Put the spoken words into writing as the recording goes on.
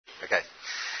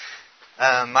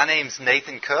My name's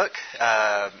Nathan Cook.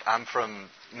 I'm from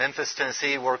Memphis,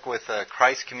 Tennessee. Work with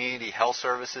Christ Community Health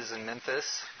Services in Memphis.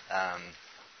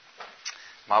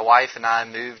 My wife and I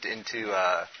moved into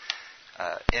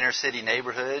inner city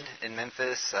neighborhood in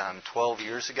Memphis 12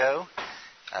 years ago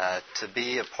to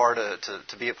be a part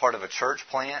of a church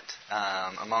plant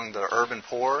among the urban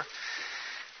poor,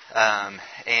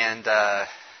 and that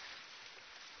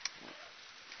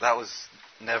was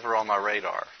never on my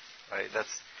radar. Right?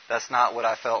 That's not what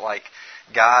I felt like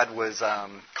God was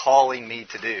calling me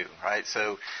to do, right?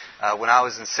 So when I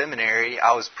was in seminary,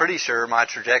 I was pretty sure my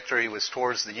trajectory was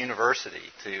towards the university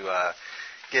to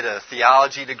get a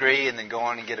theology degree and then go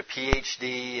on and get a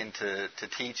PhD and to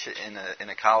teach in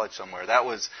a college somewhere. That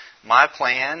was my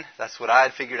plan. That's what I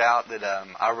had figured out that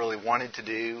I really wanted to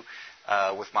do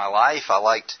with my life. I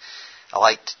liked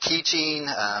teaching.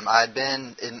 I had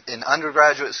been in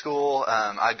undergraduate school.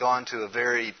 I'd gone to a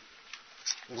very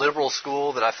liberal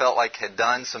school that I felt like had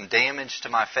done some damage to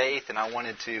my faith, and I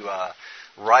wanted to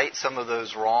right some of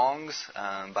those wrongs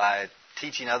by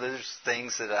teaching others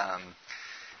things that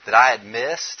I had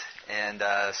missed. And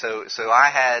so I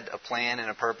had a plan and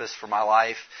a purpose for my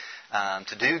life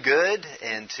to do good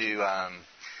and to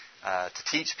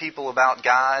teach people about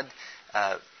God.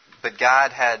 But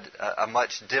God had a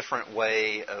much different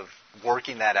way of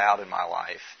working that out in my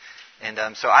life.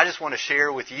 And so I just want to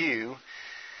share with you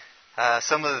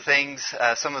some of the things,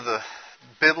 some of the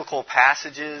biblical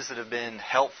passages that have been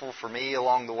helpful for me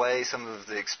along the way, some of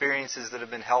the experiences that have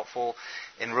been helpful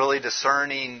in really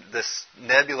discerning this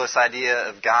nebulous idea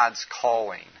of God's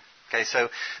calling. Okay, so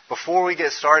before we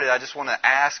get started, I just want to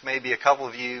ask maybe a couple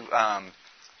of you,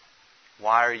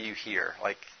 why are you here?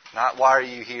 Like, not why are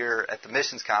you here at the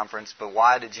missions conference, but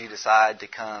why did you decide to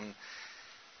come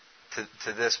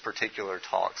to this particular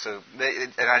talk? So,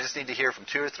 and I just need to hear from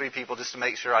 2 or 3 people just to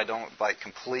make sure I don't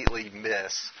completely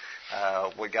miss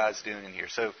what God's doing in here.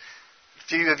 So, a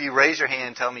few of you raise your hand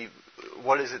and tell me,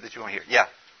 what is it that you want to hear? Yeah. I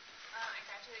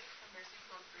graduated from nursing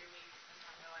school in 3 weeks and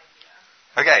have no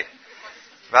idea. Okay.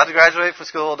 About to graduate from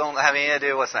school, don't have any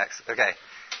idea what's next. Okay.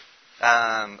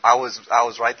 I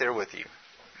was right there with you.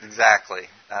 Exactly.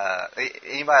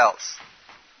 Anybody else?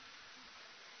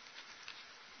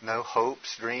 No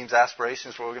hopes, dreams,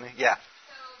 aspirations for what we're going to... Yeah.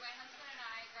 So my husband and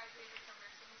I graduated from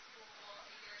nursing school a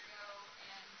year ago,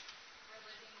 and we're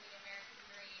living the American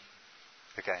dream.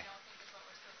 Okay. I don't think it's what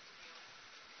we're supposed to do.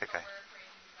 Okay. But we're afraid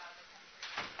to move out of the country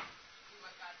and do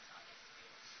what God's telling us to do.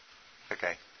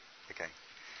 Okay. Okay.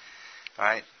 All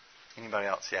right. Anybody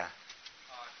else? Yeah.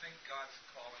 I think God's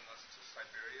calling us to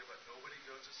Siberia, but nobody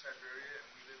goes to Siberia,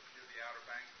 and we live near the Outer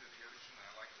Banks, near the ocean, and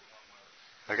I like the warm weather.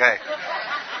 Okay.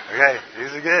 Okay.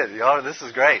 These are good. Y'all, this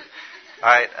is great. All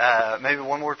right. Maybe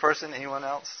one more person. Anyone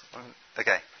else?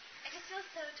 Okay. I just feel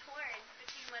so torn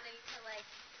between wanting to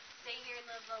stay here and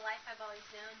live the life I've always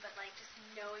known, but just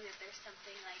knowing that there's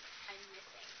something I'm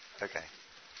missing. Okay.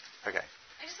 Okay.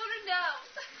 I just want to know.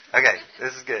 Okay.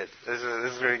 This is good. This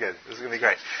is really good. This is going to be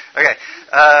great. Okay.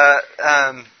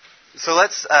 So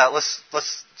let's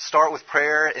start with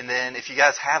prayer, and then if you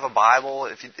guys have a Bible,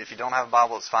 if you don't have a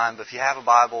Bible, it's fine. But if you have a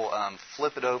Bible,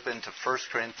 flip it open to 1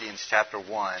 Corinthians chapter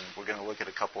 1. We're going to look at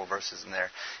a couple of verses in there.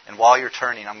 And while you're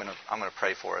turning, I'm going to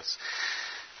pray for us.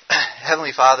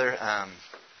 Heavenly Father,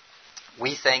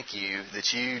 we thank you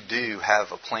that you do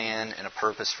have a plan and a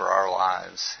purpose for our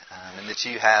lives, and that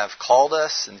you have called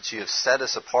us and that you have set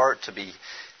us apart to be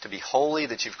holy.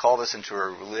 That you've called us into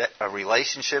a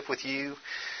relationship with you.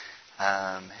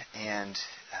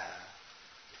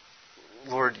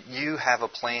 Lord, you have a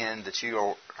plan that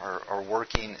you are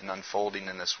working and unfolding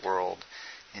in this world,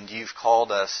 and you've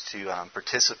called us to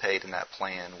participate in that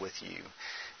plan with you,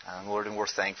 Lord, and we're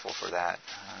thankful for that.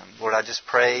 Lord, I just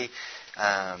pray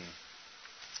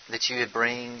that you would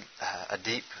bring a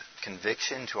deep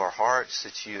conviction to our hearts,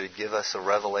 that you would give us a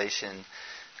revelation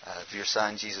of your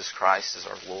Son, Jesus Christ, as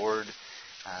our Lord,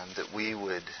 that we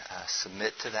would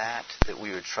submit to that we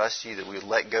would trust you, that we would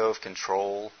let go of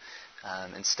control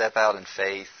and step out in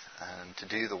faith to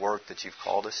do the work that you've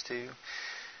called us to.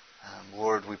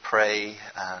 Lord, we pray,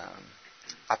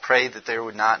 I pray that there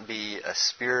would not be a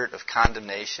spirit of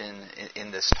condemnation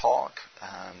in this talk,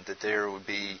 that there would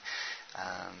be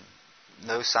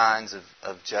no signs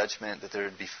of judgment, that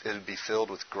it would be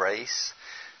filled with grace,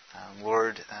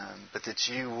 Lord, but that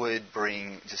you would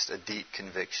bring just a deep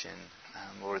conviction,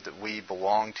 Lord, that we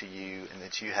belong to you and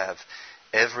that you have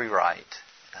every right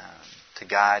to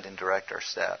guide and direct our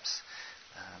steps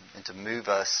and to move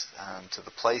us to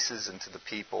the places and to the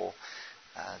people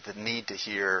that need to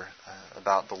hear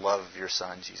about the love of your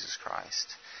Son, Jesus Christ.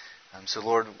 So,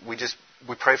 Lord, we just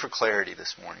we pray for clarity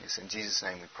this morning. It's in Jesus'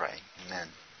 name we pray. Amen.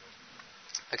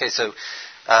 Okay, so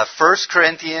 1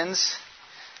 Corinthians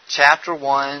chapter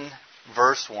 1,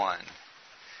 verse 1.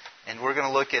 And we're going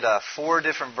to look at 4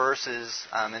 different verses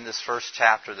in this first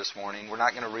chapter this morning. We're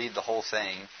not going to read the whole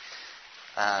thing.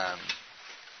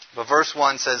 But verse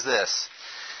 1 says this.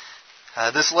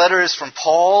 This letter is from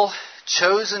Paul,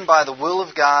 chosen by the will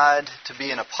of God to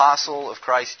be an apostle of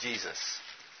Christ Jesus.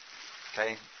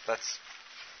 Okay, that's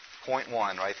point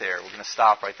 1 right there. We're going to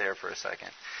stop right there for a second.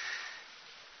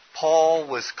 Paul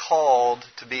was called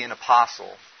to be an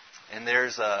apostle. And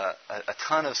there's a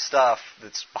ton of stuff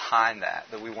that's behind that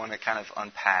we want to kind of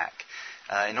unpack.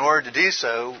 In order to do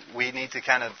so, we need to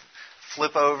kind of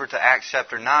flip over to Acts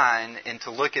chapter 9 and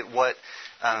to look at what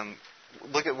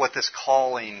this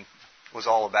calling was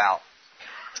all about.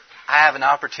 I have an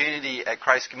opportunity at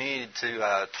Christ Community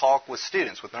to talk with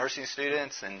students, with nursing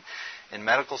students and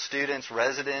medical students,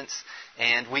 residents,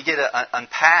 and we get to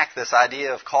unpack this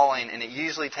idea of calling, and it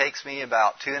usually takes me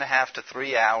about 2.5 to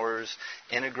 3 hours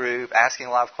in a group, asking a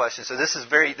lot of questions. So this is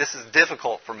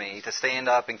difficult for me to stand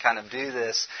up and kind of do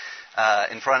this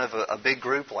in front of a big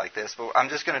group like this. But I'm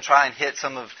just going to try and hit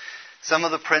some of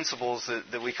the principles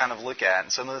that we kind of look at,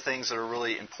 and some of the things that are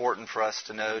really important for us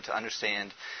to know to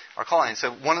understand our calling.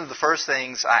 So one of the first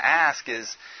things I ask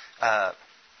is,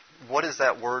 what does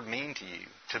that word mean to you,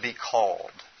 to be called?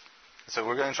 So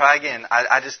we're going to try again.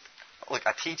 I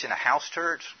teach in a house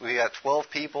church. We got 12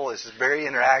 people. This is very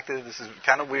interactive. This is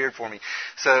kind of weird for me.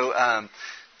 So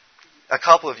a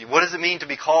couple of you, what does it mean to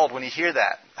be called when you hear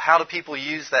that? How do people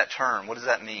use that term? What does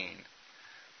that mean?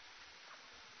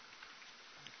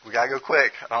 We got to go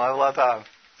quick. I don't have a lot of time.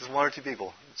 Just 1 or 2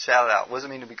 people. Shout it out. What does it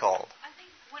mean to be called? I think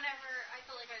whenever I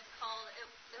feel like I was called,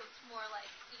 it was more like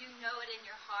you know it in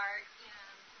your heart.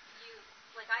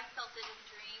 I felt it in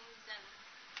dreams, and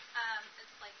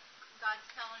it's like God's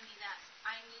telling me that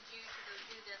I need you to go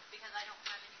do this because I don't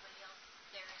have anybody else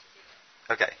there to do it.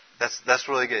 Okay, that's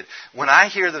really good. When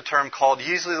I hear the term called,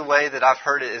 usually the way that I've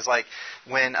heard it is like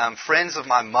when friends of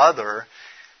my mother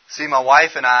see my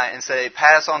wife and I and say,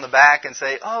 pat us on the back and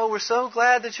say, oh, we're so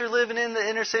glad that you're living in the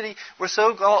inner city. We're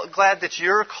so glad that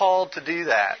you're called to do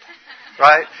that.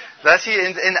 Right?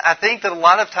 And I think that a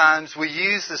lot of times we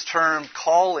use this term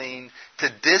calling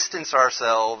to distance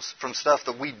ourselves from stuff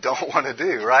that we don't want to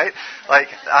do, right? Like,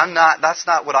 that's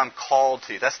not what I'm called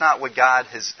to. That's not what God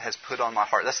has put on my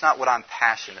heart. That's not what I'm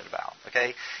passionate about,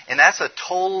 okay? And that's a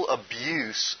total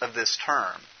abuse of this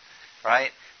term,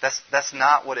 right? That's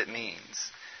not what it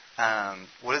means.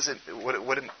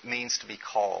 What it means to be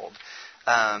called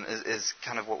is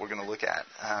kind of what we're going to look at.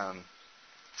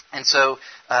 And so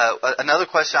another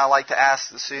question I like to ask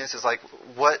the students is like,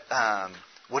 what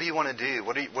do you want to do?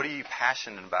 What are you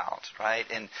passionate about, right?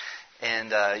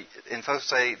 And folks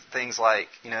say things like,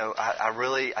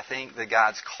 I think that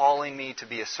God's calling me to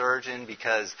be a surgeon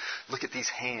because look at these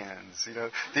hands,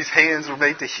 these hands were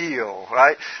made to heal,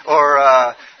 right?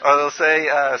 Or they'll say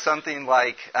something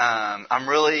like, I'm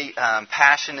really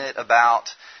passionate about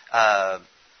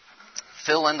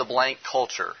fill in the blank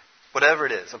culture. Whatever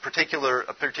it is, a particular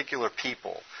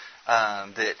people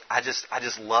that I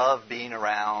just love being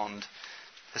around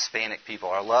Hispanic people.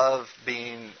 I love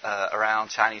being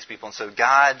around Chinese people, and so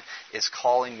God is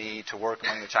calling me to work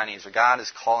among the Chinese, or God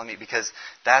is calling me because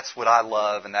that's what I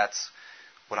love and that's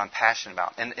what I'm passionate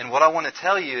about. And what I want to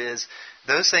tell you is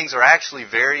those things are actually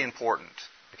very important.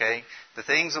 Okay, the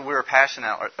things that we're passionate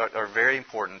about are very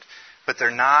important, but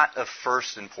they're not of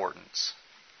first importance.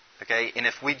 Okay, and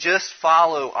if we just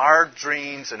follow our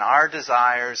dreams and our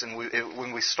desires, and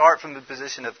when we start from the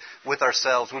position of with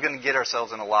ourselves, we're going to get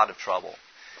ourselves in a lot of trouble.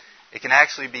 It can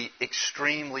actually be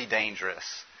extremely dangerous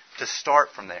to start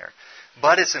from there.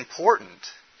 But it's important,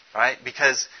 right?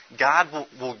 Because God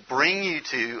will bring you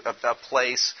to a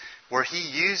place where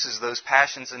He uses those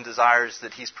passions and desires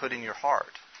that He's put in your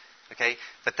heart. Okay,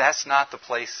 but that's not the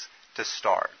place to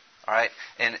start. All right,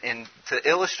 and to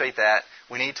illustrate that,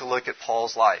 we need to look at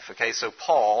Paul's life. Okay, so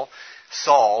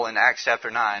Saul, in Acts chapter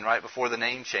 9, right before the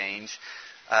name change,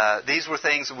 these were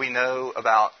things that we know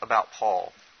about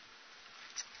Paul.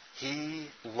 He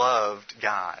loved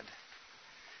God.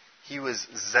 He was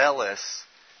zealous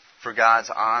for God's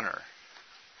honor.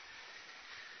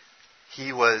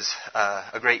 He was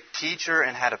a great teacher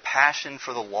and had a passion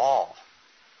for the law.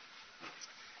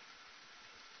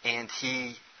 And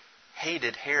he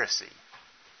hated heresy.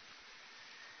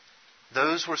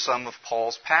 Those were some of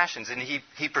Paul's passions, and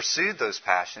he pursued those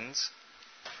passions.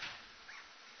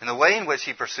 And the way in which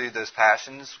he pursued those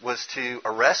passions was to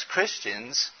arrest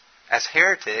Christians as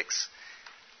heretics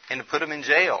and to put them in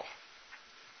jail.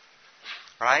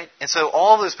 Right? And so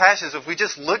all those passions, if we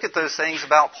just look at those things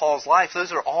about Paul's life,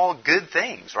 those are all good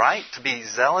things, right? To be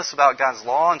zealous about God's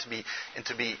law and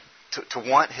to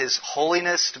want His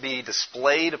holiness to be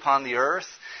displayed upon the earth,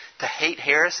 to hate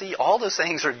heresy, all those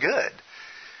things are good.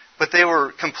 But they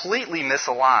were completely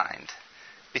misaligned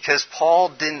because Paul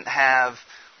didn't have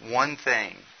one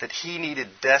thing that he needed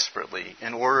desperately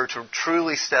in order to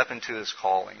truly step into his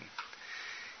calling.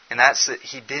 And that's that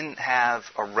he didn't have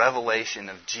a revelation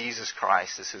of Jesus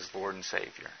Christ as his Lord and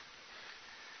Savior.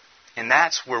 And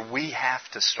that's where we have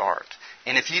to start.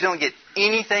 And if you don't get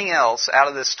anything else out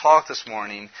of this talk this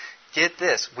morning, get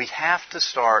this. We have to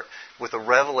start with a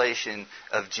revelation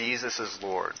of Jesus as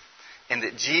Lord. And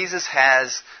that Jesus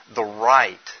has the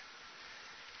right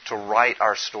to write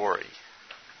our story.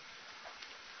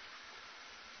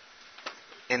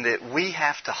 And that we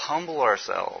have to humble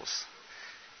ourselves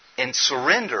and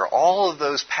surrender all of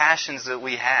those passions that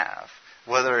we have,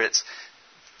 whether it's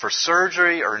for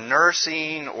surgery or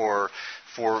nursing or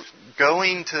for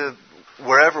going to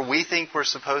wherever we think we're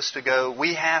supposed to go.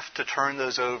 We have to turn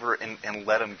those over and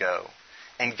let them go.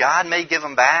 And God may give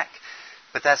them back,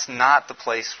 but that's not the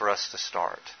place for us to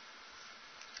start.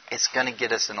 It's going to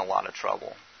get us in a lot of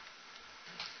trouble.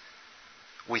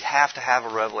 We have to have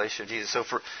a revelation of Jesus. So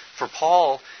for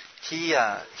Paul, he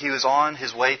was on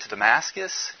his way to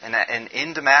Damascus, and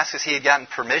in Damascus he had gotten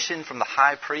permission from the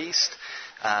high priest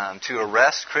to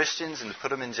arrest Christians and to put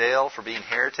them in jail for being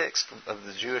heretics of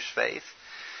the Jewish faith.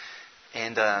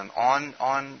 And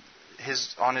on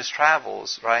his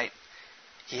travels, right,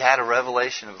 he had a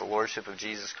revelation of the lordship of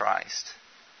Jesus Christ.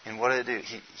 And what did it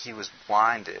do? He was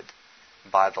blinded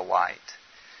by the light.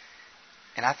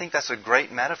 And I think that's a great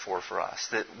metaphor for us,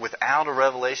 that without a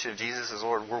revelation of Jesus as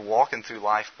Lord, we're walking through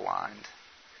life blind.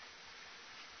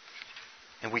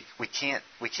 And we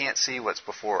can't see what's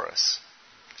before us.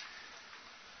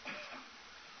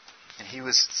 And he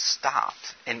was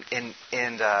stopped. And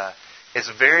it's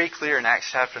very clear in Acts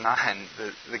chapter 9,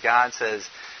 the God says,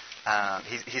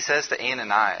 he says to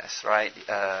Ananias, right?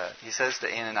 He says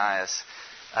to Ananias,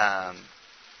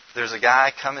 there's a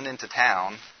guy coming into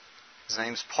town. His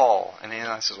name's Paul. And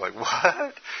Ananias is like,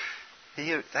 what?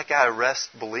 That guy arrests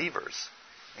believers.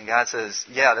 And God says,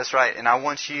 yeah, that's right. And I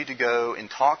want you to go and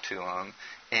talk to him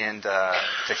and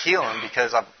to heal him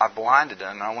because I blinded him.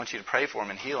 And I want you to pray for him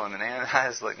and heal him. And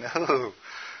Ananias is like, no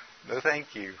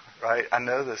thank you. Right? I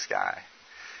know this guy.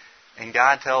 And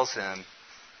God tells him,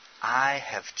 I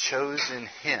have chosen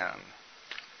him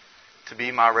to be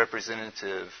my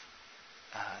representative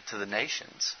to the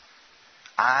nations.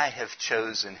 I have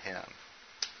chosen him.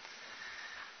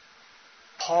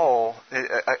 Paul,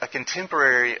 a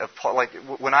contemporary of Paul, like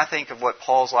when I think of what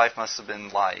Paul's life must have been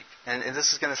like, and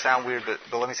this is going to sound weird,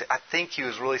 but let me say, I think he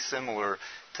was really similar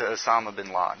to Osama bin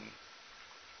Laden.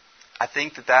 I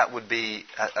think that would be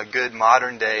a good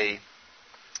modern day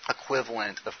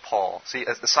equivalent of Paul. See,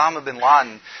 Osama bin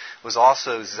Laden was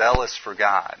also zealous for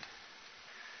God.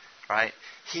 Right?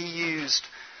 He used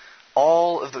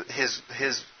all of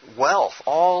his wealth,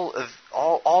 all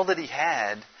that he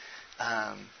had,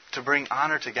 to bring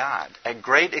honor to God. At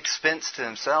great expense to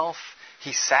himself,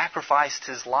 he sacrificed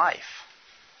his life.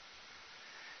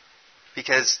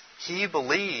 Because he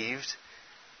believed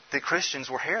that Christians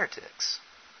were heretics.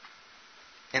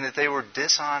 And that they were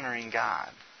dishonoring God.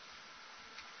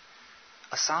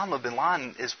 Osama bin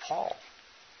Laden is Paul.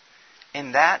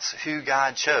 And that's who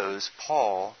God chose,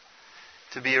 Paul,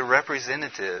 to be a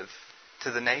representative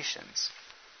to the nations.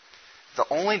 The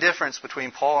only difference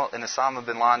between Paul and Osama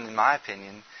bin Laden, in my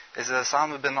opinion, is that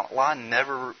Osama bin Laden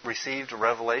never received a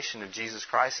revelation of Jesus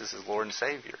Christ as his Lord and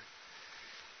Savior.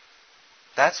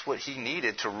 That's what he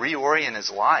needed to reorient his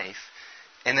life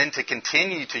and then to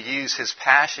continue to use his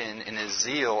passion and his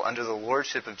zeal under the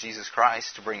lordship of Jesus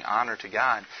Christ to bring honor to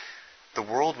God. The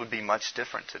world would be much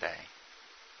different today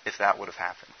if that would have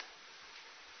happened.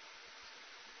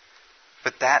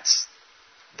 But that's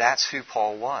who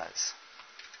Paul was.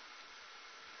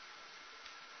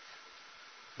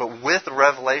 But with the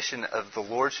revelation of the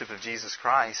lordship of Jesus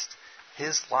Christ,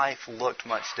 his life looked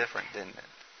much different, didn't it?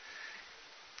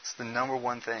 It's the number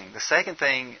one thing. The second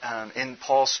thing in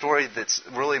Paul's story that's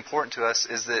really important to us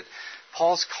is that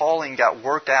Paul's calling got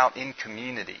worked out in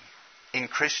community, in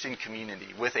Christian community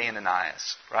with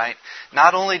Ananias, right?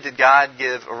 Not only did God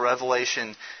give a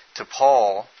revelation to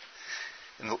Paul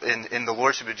in the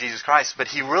lordship of Jesus Christ, but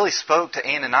he really spoke to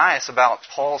Ananias about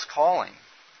Paul's calling.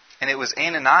 And it was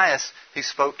Ananias who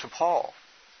spoke to Paul.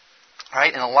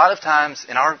 Right? And a lot of times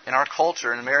in our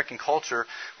culture, in American culture,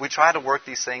 we try to work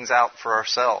these things out for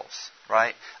ourselves.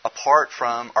 right? Apart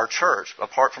from our church,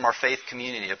 apart from our faith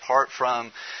community, apart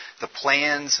from the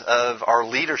plans of our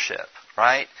leadership,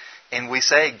 right? And we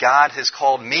say, God has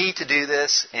called me to do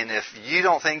this, and if you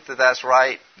don't think that that's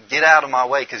right, get out of my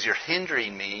way because you're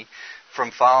hindering me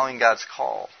from following God's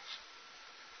call.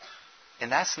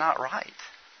 And that's not right.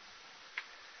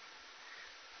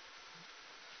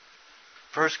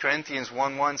 1 Corinthians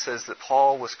 1:1 says that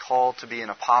Paul was called to be an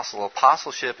apostle.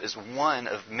 Apostleship is one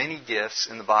of many gifts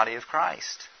in the body of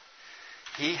Christ.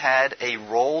 He had a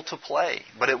role to play,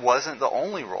 but it wasn't the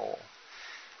only role.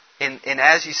 And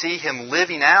as you see him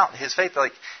living out his faith,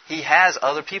 like he has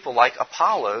other people like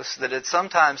Apollos that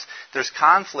sometimes there's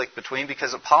conflict between,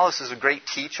 because Apollos is a great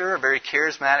teacher, a very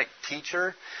charismatic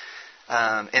teacher.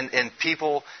 And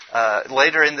people,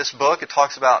 later in this book, it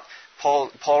talks about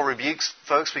Paul rebukes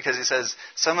folks because he says,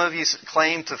 some of you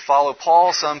claim to follow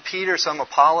Paul, some Peter, some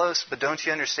Apollos, but don't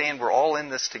you understand we're all in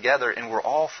this together and we're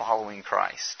all following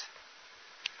Christ.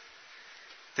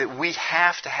 That we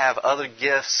have to have other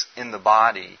gifts in the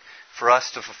body for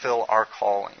us to fulfill our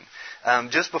calling.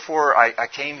 Just before I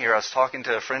came here, I was talking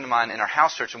to a friend of mine in our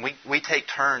house church, and we take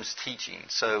turns teaching.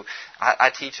 So I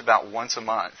teach about once a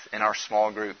month in our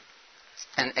small group.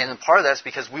 And part of that's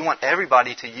because we want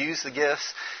everybody to use the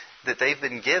gifts that they've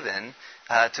been given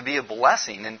to be a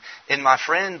blessing. And my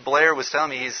friend Blair was telling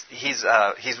me he's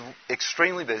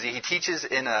extremely busy. He teaches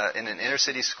in an inner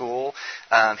city school.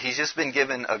 He's just been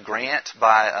given a grant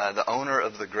by the owner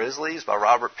of the Grizzlies, by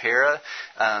Robert Pera,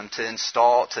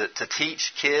 to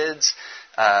teach kids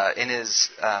in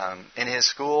his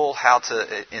school how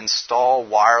to install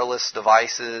wireless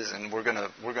devices, and we're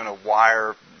gonna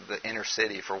wire the inner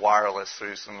city for wireless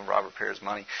through some of Robert Pera's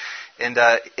money. And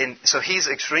so he's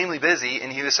extremely busy,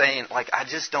 and he was saying, like, I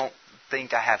just don't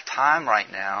think I have time right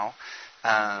now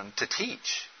to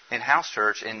teach in house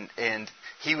church. And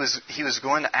he was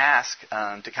going to ask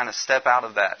to kind of step out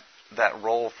of that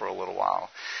role for a little while.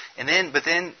 But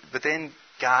then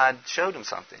God showed him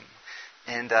something.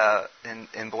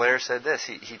 And Blair said this.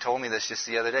 He told me this just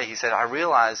the other day. He said, I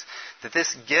realize that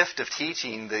this gift of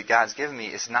teaching that God's given me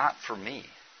is not for me.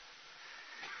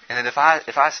 And that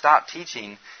if I stop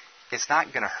teaching, it's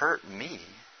not going to hurt me.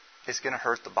 It's going to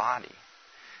hurt the body.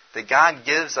 That God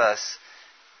gives us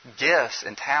gifts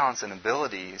and talents and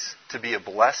abilities to be a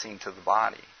blessing to the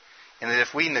body. And that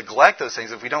if we neglect those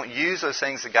things, if we don't use those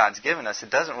things that God's given us, it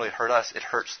doesn't really hurt us. It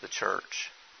hurts the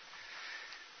church.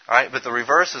 All right? But the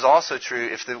reverse is also true.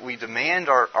 If we demand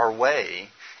our way,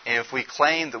 and if we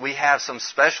claim that we have some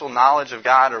special knowledge of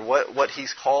God or what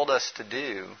He's called us to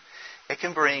do, it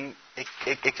can bring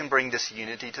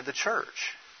disunity to the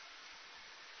church.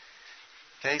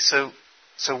 Okay, so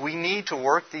we need to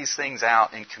work these things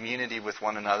out in community with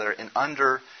one another and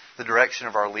under the direction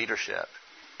of our leadership.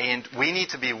 And we need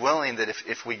to be willing that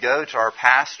if we go to our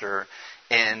pastor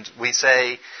and we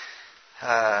say,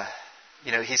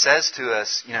 he says to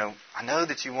us, I know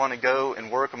that you want to go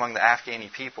and work among the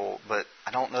Afghani people, but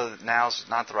I don't know that now's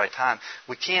not the right time.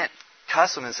 We can't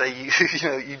cuss them and say,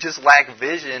 you just lack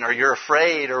vision, or you're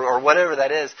afraid, or whatever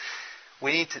that is.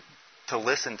 We need to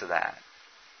listen to that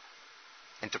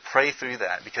and to pray through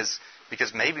that,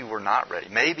 because maybe we're not ready.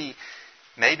 Maybe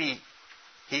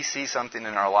He sees something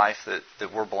in our life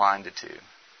that we're blinded to,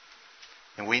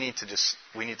 and we need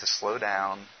to slow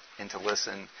down and to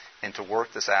listen and to work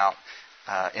this out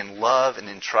in love and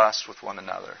in trust with one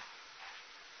another.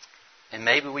 And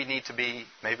maybe we need to be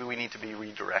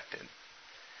redirected.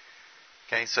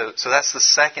 Okay, so that's the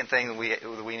second thing that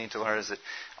we need to learn, is that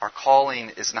our calling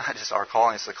is not just our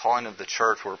calling, it's the calling of the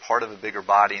church. We're part of a bigger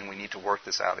body, and we need to work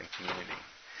this out in community.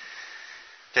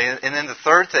 Okay, and then the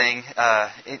third thing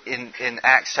in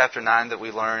Acts chapter 9 that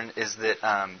we learn is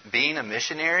that being a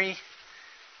missionary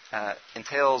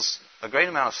entails a great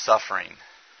amount of suffering.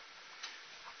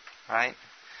 Right?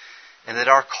 And that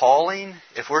our calling,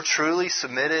 if we're truly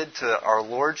submitted to our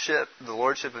lordship, the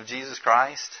lordship of Jesus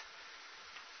Christ,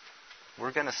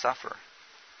 we're going to suffer.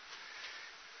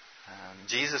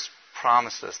 Jesus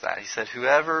promised us that. He said,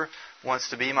 whoever wants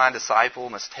to be my disciple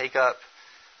must take up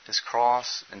his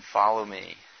cross and follow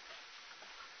me.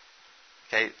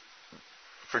 Okay,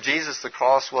 for Jesus, the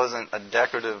cross wasn't a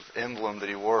decorative emblem that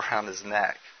he wore around his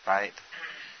neck, right?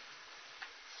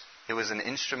 It was an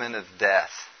instrument of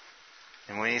death.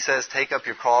 And when he says, take up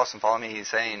your cross and follow me, he's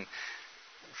saying,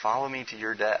 follow me to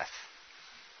your death.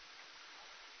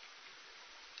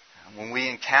 When we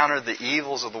encounter the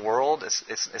evils of the world,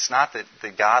 it's not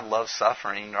that God loves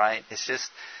suffering, right? It's just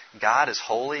God is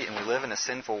holy and we live in a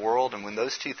sinful world, and when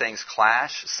those two things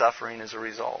clash, suffering is a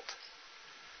result.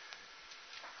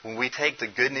 When we take the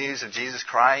good news of Jesus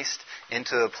Christ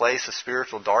into a place of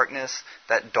spiritual darkness,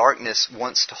 that darkness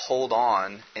wants to hold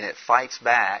on and it fights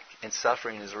back, and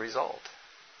suffering is a result.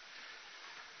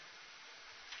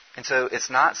 And so it's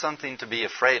not something to be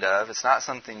afraid of. It's not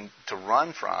something to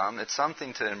run from. It's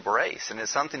something to embrace. And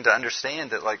it's something to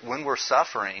understand that, like, when we're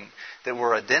suffering, that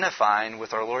we're identifying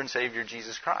with our Lord and Savior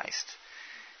Jesus Christ.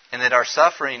 And that our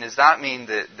suffering does not mean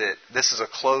that this is a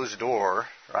closed door,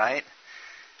 right?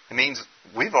 It means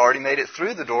we've already made it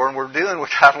through the door and we're doing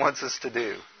what God wants us to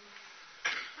do.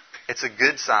 It's a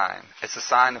good sign. It's a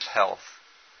sign of health.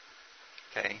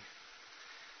 Okay?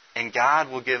 And God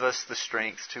will give us the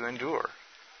strength to endure.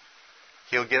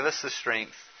 He'll give us the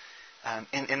strength.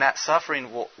 And that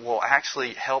suffering will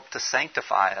actually help to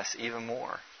sanctify us even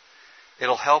more.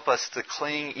 It'll help us to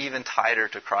cling even tighter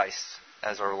to Christ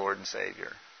as our Lord and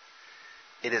Savior.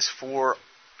 It is for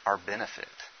our benefit.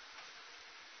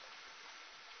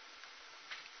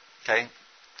 Okay?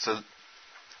 So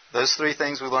those three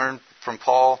things we learned from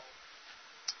Paul.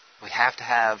 We have to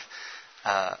have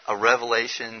a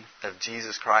revelation of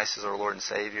Jesus Christ as our Lord and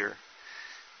Savior.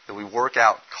 That we work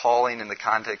out calling in the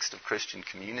context of Christian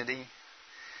community.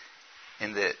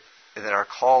 And that our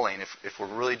calling, if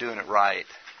we're really doing it right,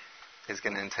 is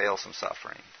going to entail some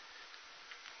suffering.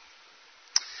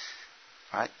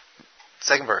 All right?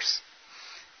 Second verse.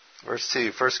 Verse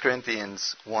 2, 1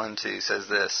 Corinthians 1:2 says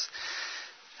this.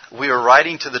 We are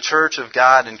writing to the church of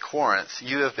God in Corinth.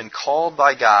 You have been called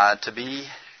by God to be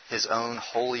His own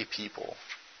holy people.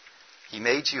 He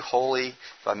made you holy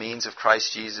by means of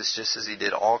Christ Jesus, just as He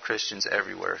did all Christians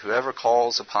everywhere. Whoever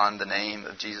calls upon the name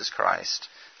of Jesus Christ,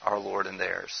 our Lord and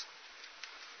theirs.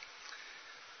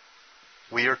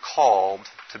 We are called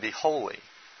to be holy.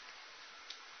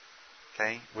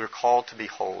 Okay? We're called to be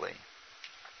holy.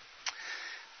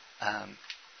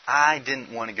 I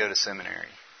didn't want to go to seminary.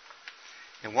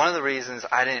 And one of the reasons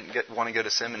I didn't want to go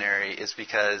to seminary is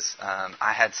because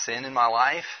I had sin in my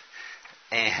life,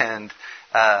 and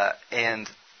I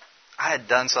had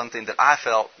done something that I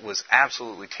felt was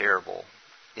absolutely terrible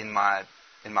in my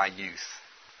youth.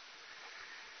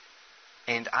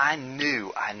 And I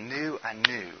knew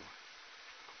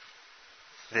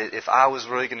that if I was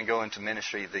really going to go into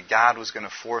ministry, that God was going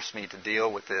to force me to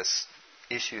deal with this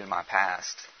issue in my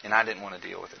past, and I didn't want to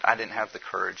deal with it. I didn't have the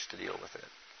courage to deal with it.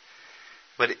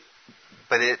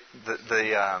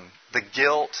 The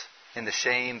guilt and the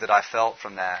shame that I felt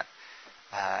from that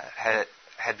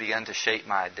had begun to shape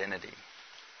my identity.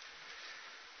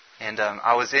 And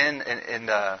I was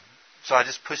so I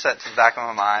just pushed that to the back of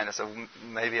my mind. I said,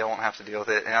 maybe I won't have to deal with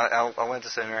it. And I went to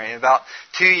seminary. And about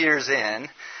 2 years in,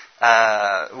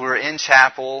 we were in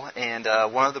chapel, and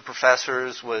one of the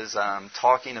professors was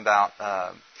talking about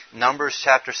Numbers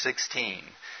chapter 16.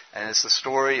 And it's the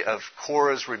story of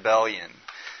Korah's rebellion.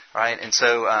 Right? And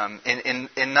so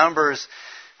in Numbers,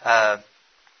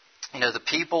 the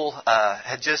people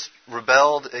had just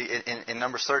rebelled. In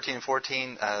Numbers 13 and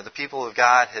 14, the people of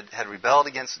God had rebelled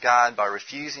against God by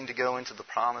refusing to go into the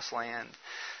Promised Land.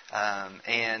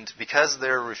 And because of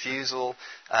their refusal,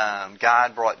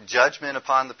 God brought judgment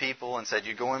upon the people and said,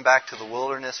 you're going back to the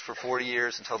wilderness for 40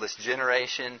 years until this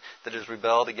generation that has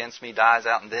rebelled against me dies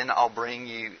out, and then I'll bring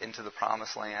you into the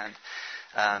Promised Land.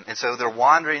 And so they're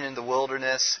wandering in the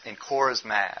wilderness, and Korah's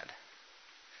mad.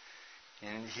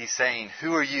 And he's saying,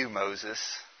 who are you, Moses,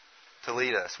 to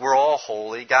lead us? We're all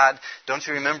holy. God, don't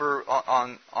you remember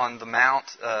on the Mount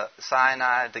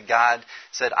Sinai that God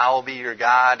said, I will be your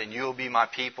God and you will be my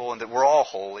people, and that we're all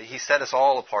holy. He set us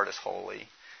all apart as holy.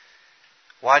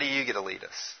 Why do you get to lead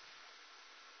us?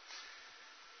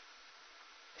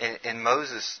 And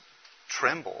Moses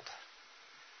trembled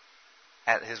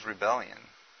at his rebellion,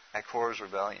 at Korah's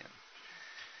rebellion.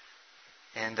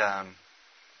 And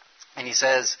he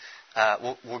says,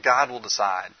 well, God will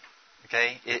decide.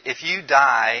 Okay? If you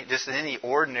die just in any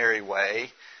ordinary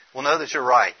way, we'll know that you're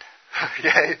right.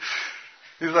 Okay?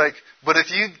 He's like, but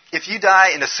if you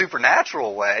die in a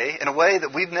supernatural way, in a way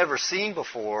that we've never seen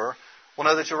before, we'll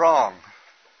know that you're wrong.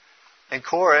 And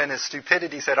Korah, in his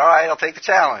stupidity, said, all right, I'll take the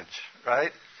challenge.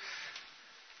 Right?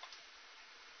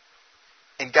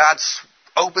 And God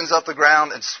opens up the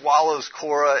ground and swallows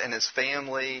Korah and his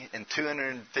family and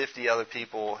 250 other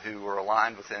people who were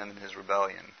aligned with him in his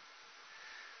rebellion.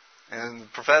 And the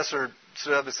professor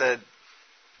stood up and said,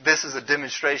 this is a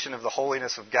demonstration of the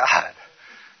holiness of God.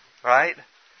 Right?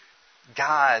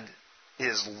 God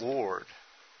is Lord.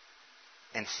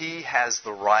 And He has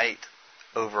the right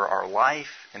over our life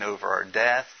and over our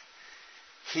death.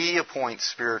 He appoints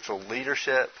spiritual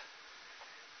leadership.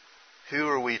 Who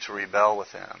are we to rebel with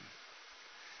Him?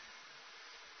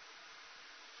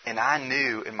 And I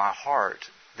knew in my heart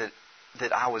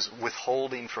that I was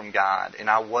withholding from God, and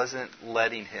I wasn't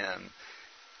letting Him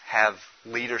have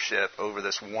leadership over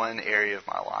this one area of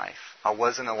my life. I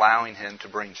wasn't allowing Him to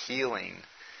bring healing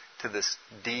to this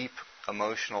deep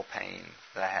emotional pain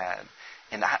that I had.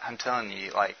 And I'm telling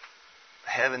you, like,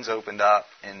 heavens opened up,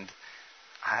 and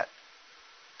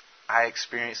I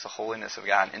experienced the holiness of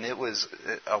God, and it was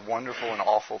a wonderful and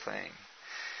awful thing.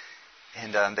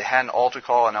 And they had an altar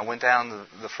call, and I went down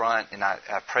the front, and I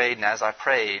prayed, and as I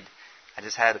prayed, I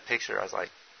just had a picture. I was like,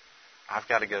 I've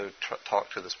got to go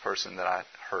talk to this person that I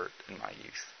hurt in my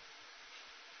youth.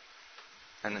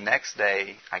 And the next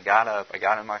day, I got up, I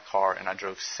got in my car, and I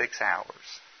drove 6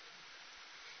 hours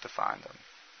to find them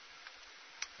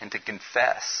and to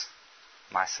confess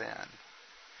my sin.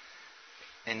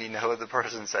 And you know what the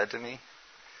person said to me?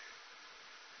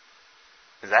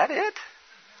 Is that it?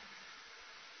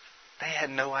 They had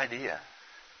no idea.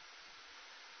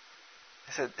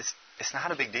 I said, it's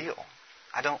not a big deal.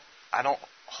 I don't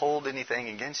hold anything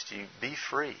against you. Be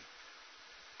free.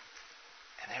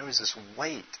 And there was this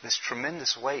weight, this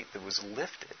tremendous weight that was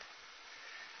lifted.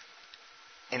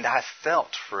 And I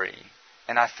felt free.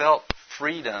 And I felt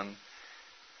freedom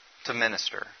to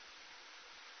minister.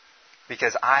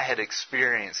 Because I had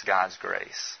experienced God's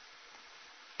grace.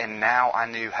 And now I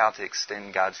knew how to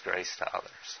extend God's grace to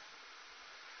others.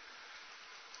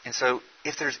 And so,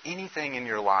 if there's anything in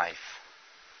your life,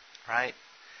 right,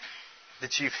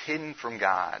 that you've hidden from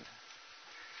God,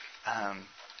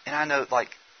 and I know, like,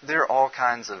 there are all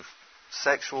kinds of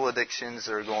sexual addictions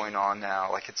that are going on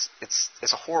now. Like, it's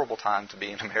a horrible time to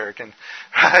be an American,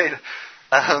 right?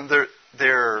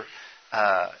 There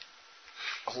are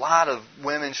a lot of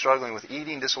women struggling with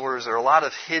eating disorders. There are a lot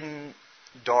of hidden,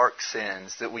 dark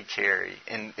sins that we carry,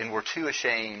 and we're too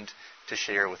ashamed to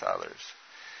share with others.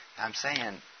 I'm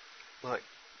saying, look,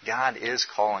 God is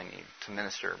calling you to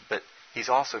minister, but He's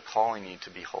also calling you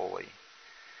to be holy.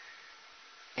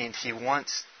 And He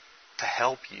wants to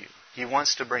help you. He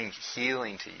wants to bring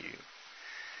healing to you.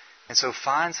 And so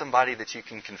find somebody that you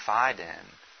can confide in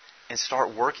and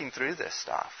start working through this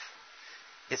stuff.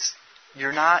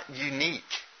 You're not unique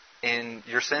in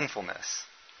your sinfulness,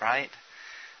 right?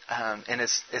 And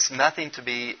it's nothing to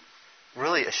be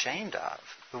really ashamed of.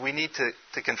 But we need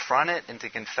to confront it and to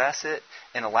confess it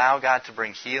and allow God to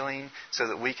bring healing so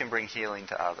that we can bring healing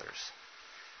to others.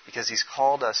 Because He's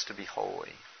called us to be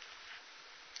holy,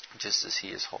 just as He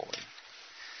is holy.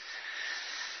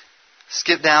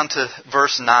 Skip down to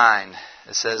verse 9.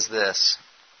 It says this: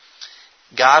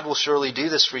 God will surely do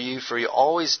this for you, for He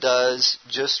always does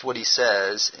just what He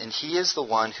says, and He is the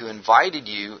one who invited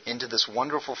you into this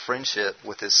wonderful friendship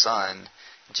with His Son,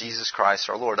 Jesus Christ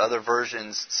our Lord. Other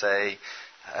versions say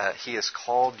He has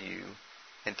called you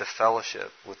into fellowship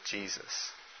with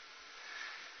Jesus.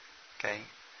 Okay?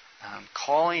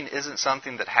 Calling isn't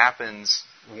something that happens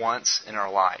once in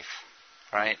our life,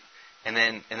 right? And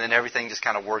then everything just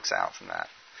kind of works out from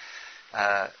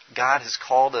that. God has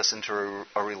called us into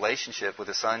a relationship with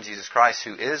His Son, Jesus Christ,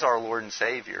 who is our Lord and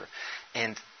Savior.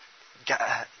 And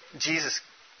Jesus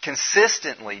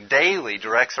consistently, daily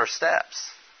directs our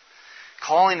steps.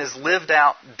 Calling is lived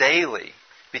out daily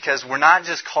because we're not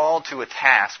just called to a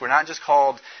task. We're not just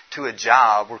called to a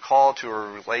job. We're called to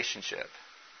a relationship.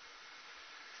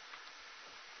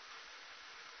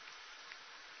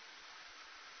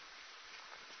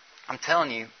 I'm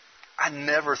telling you, I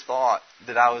never thought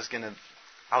that I was going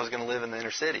to live in the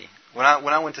inner city. When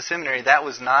I went to seminary, that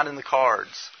was not in the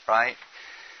cards, right?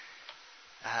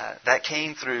 That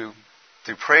came through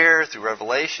prayer, through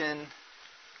revelation,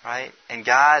 right? And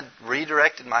God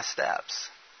redirected my steps.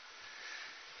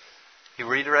 He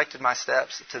redirected my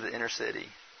steps to the inner city.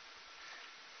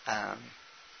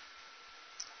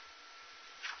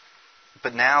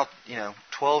 But now,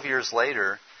 12 years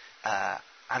later,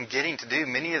 I'm getting to do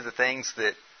many of the things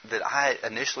that I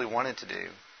initially wanted to do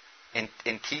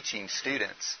in teaching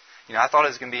students. I thought it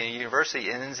was going to be in a university.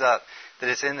 It ends up that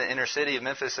it's in the inner city of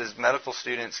Memphis as medical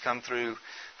students come through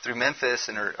Memphis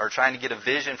and are trying to get a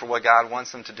vision for what God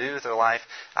wants them to do with their life.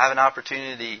 I have an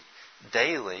opportunity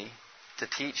daily to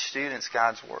teach students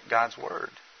God's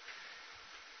Word.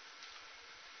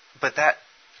 But that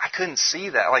I couldn't see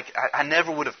that. Like I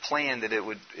never would have planned that it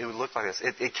would look like this.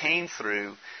 It came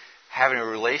through having a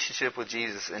relationship with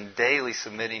Jesus and daily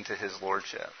submitting to His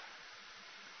Lordship.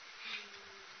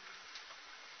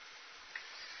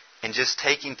 And just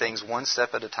taking things one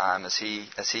step at a time as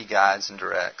He guides and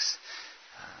directs.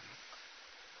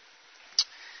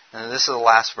 And this is the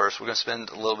last verse. We're going to spend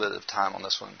a little bit of time on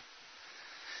this one.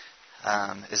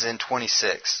 Is in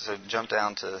 26. So jump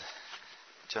down to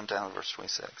verse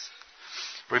 26.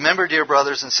 Remember, dear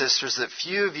brothers and sisters, that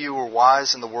few of you were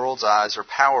wise in the world's eyes or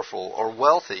powerful or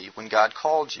wealthy when God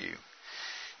called you.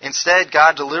 Instead,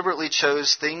 God deliberately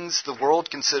chose things the world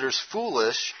considers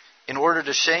foolish in order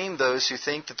to shame those who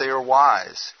think that they are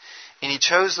wise. And He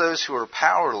chose those who are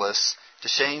powerless to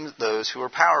shame those who are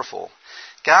powerful.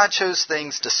 God chose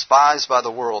things despised by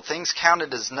the world, things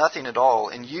counted as nothing at all,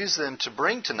 and used them to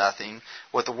bring to nothing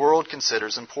what the world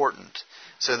considers important,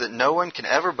 so that no one can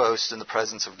ever boast in the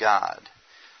presence of God.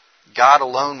 God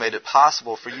alone made it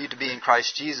possible for you to be in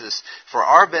Christ Jesus. For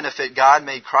our benefit, God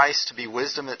made Christ to be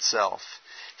wisdom itself.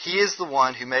 He is the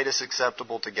one who made us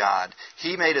acceptable to God.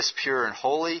 He made us pure and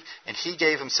holy, and He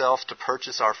gave Himself to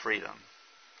purchase our freedom.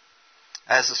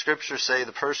 As the Scriptures say,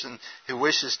 the person who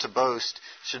wishes to boast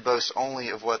should boast only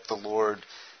of what the Lord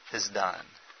has done.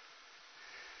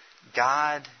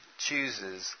 God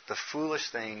chooses the foolish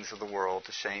things of the world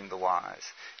to shame the wise.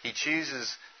 He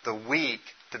chooses the weak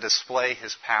to display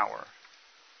His power.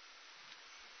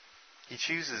 He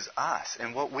chooses us.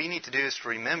 And what we need to do is to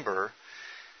remember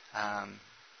that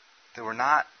we're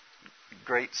not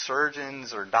great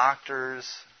surgeons or doctors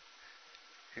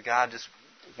who God just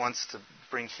wants to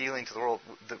bring healing to the world.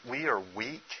 That we are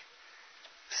weak,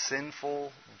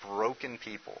 sinful, broken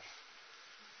people.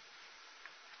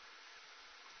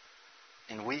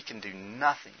 And we can do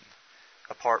nothing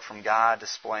apart from God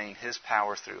displaying His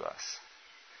power through us.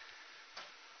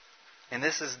 And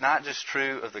this is not just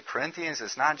true of the Corinthians.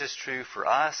 It's not just true for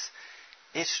us.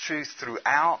 It's true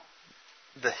throughout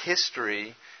the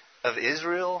history of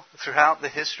Israel, throughout the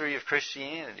history of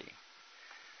Christianity.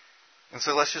 And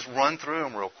so let's just run through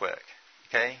them real quick.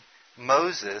 Okay?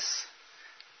 Moses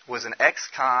was an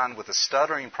ex-con with a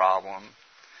stuttering problem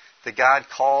that God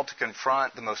called to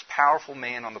confront the most powerful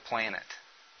man on the planet.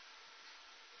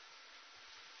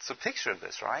 It's a picture of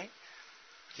this, right?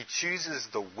 He chooses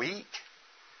the weak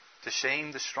to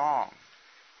shame the strong,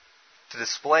 to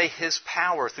display His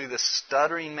power through this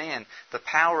stuttering man, the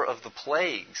power of the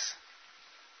plagues,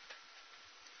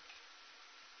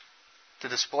 to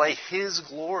display His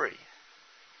glory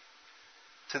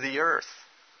to the earth.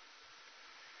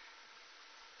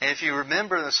 And if you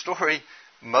remember the story,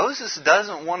 Moses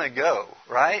doesn't want to go,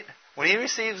 right? When he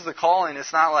receives the calling,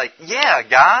 it's not like, yeah,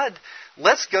 God,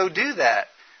 let's go do that.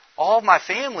 All of my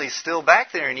family's still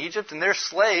back there in Egypt and they're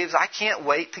slaves. I can't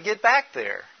wait to get back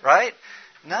there, right?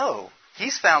 No.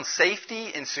 He's found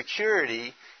safety and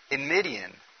security in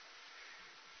Midian.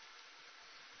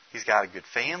 He's got a good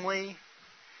family.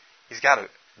 He's got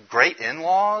great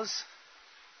in-laws.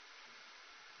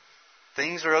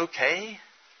 Things are okay.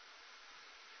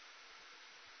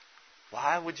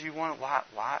 Why would you want? What?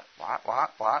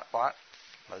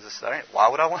 Moses said, why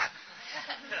would I want?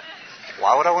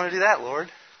 Why would I want to do that,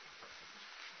 Lord?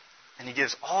 And He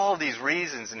gives all these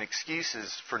reasons and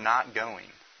excuses for not going.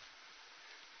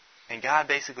 And God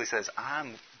basically says,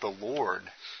 I'm the Lord.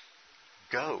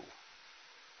 Go.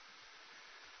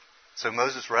 So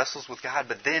Moses wrestles with God,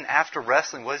 but then after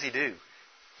wrestling, what does he do?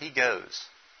 He goes.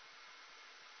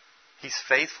 He's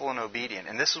faithful and obedient.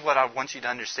 And this is what I want you to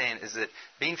understand, is that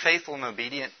being faithful and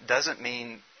obedient doesn't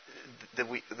mean that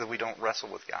we don't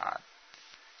wrestle with God.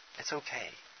 It's okay.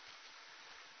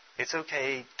 It's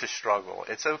okay to struggle.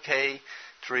 It's okay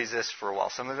to resist for a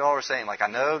while. Some of y'all are saying, like, I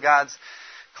know God's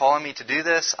calling me to do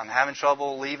this. I'm having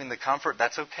trouble leaving the comfort.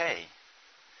 That's okay.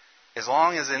 As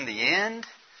long as in the end,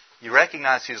 you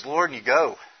recognize He's Lord and you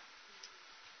go.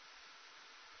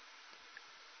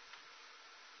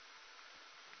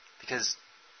 Because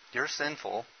you're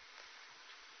sinful,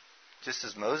 just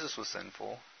as Moses was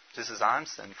sinful, just as I'm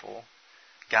sinful.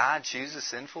 God chooses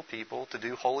sinful people to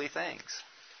do holy things.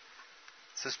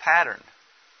 It's His pattern.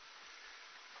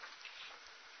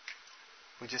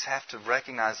 We just have to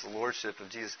recognize the lordship of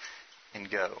Jesus and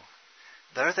go.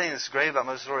 The other thing that's great about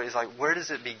Moses' story is, like, where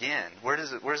does it begin? Where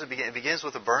does it begin? It begins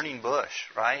with a burning bush,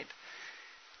 right?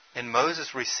 And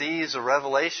Moses receives a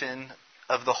revelation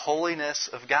of the holiness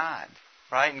of God,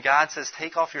 right? And God says,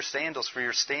 take off your sandals, for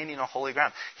you're standing on holy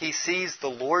ground. He sees the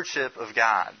lordship of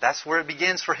God. That's where it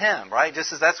begins for him, right?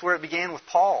 Just as that's where it began with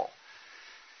Paul.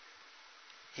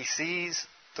 He sees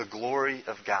the glory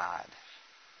of God.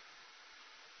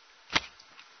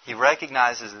 He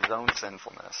recognizes his own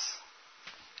sinfulness,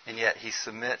 and yet he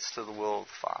submits to the will of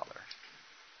the Father.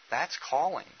 That's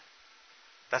calling.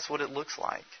 That's what it looks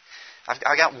like.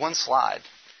 I got one slide.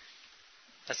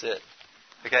 That's it.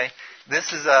 Okay?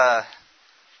 This is a...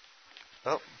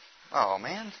 Oh,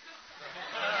 man.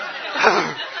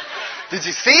 Did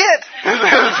you see it?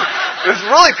 It was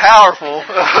really powerful.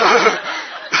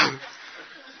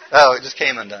 It just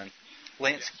came undone.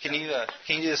 Lance, can you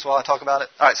do this while I talk about it?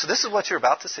 All right, so this is what you're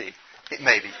about to see.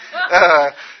 maybe,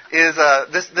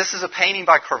 this is a painting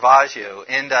by Caravaggio,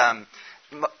 and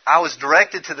I was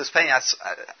directed to this painting.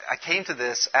 I came to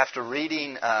this after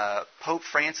reading Pope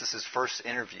Francis's first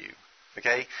interview.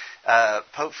 Okay,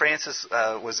 Pope Francis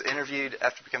was interviewed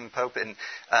after becoming Pope, and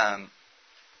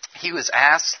he was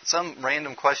asked some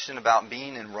random question about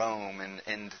being in Rome,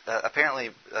 and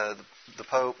apparently the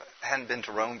Pope hadn't been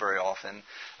to Rome very often.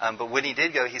 But when he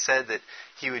did go, he said that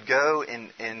he would go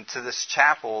into this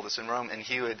chapel that's in Rome, and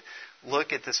he would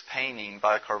look at this painting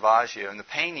by Caravaggio, and the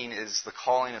painting is the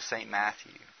calling of St.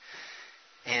 Matthew.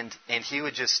 And he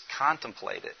would just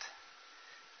contemplate it.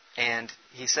 And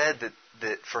he said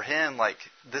that for him, like,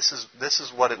 this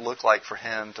is what it looked like for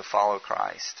him to follow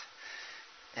Christ.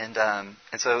 And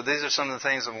so these are some of the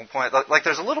things that we'll point out. Like,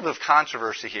 there's a little bit of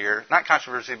controversy here. Not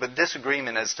controversy, but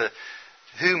disagreement as to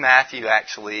who Matthew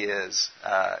actually is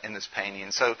in this painting.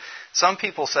 And so some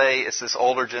people say it's this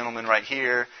older gentleman right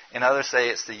here, and others say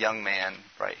it's the young man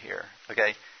right here.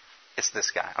 Okay? It's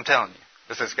this guy. I'm telling you.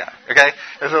 It's this guy. Okay?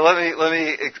 And so let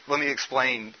me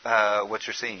explain what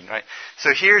you're seeing, right? So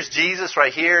here's Jesus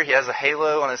right here. He has a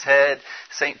halo on his head.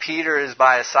 St. Peter is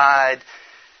by his side.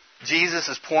 Jesus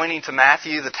is pointing to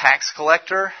Matthew, the tax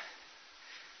collector,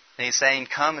 and he's saying,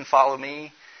 "Come and follow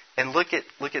me." And look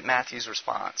at Matthew's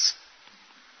response.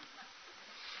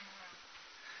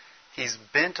 He's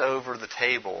bent over the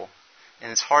table,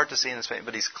 and it's hard to see in this painting,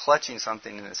 but he's clutching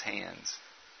something in his hands.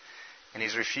 And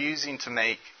he's refusing to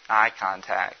make eye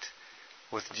contact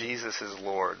with Jesus as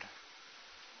Lord.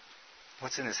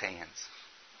 What's in his hands?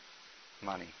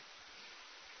 Money.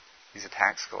 He's a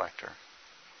tax collector.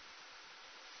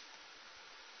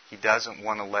 He doesn't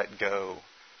want to let go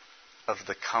of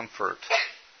the comfort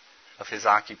of his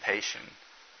occupation.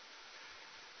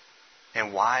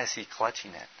 And why is he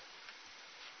clutching it?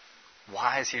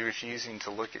 Why is he refusing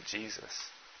to look at Jesus?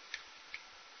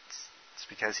 It's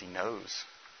because he knows.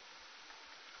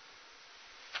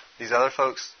 These other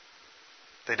folks,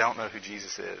 they don't know who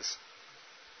Jesus is.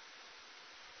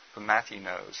 But Matthew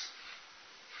knows.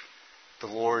 The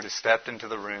Lord has stepped into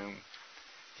the room.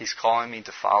 He's calling me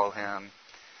to follow him.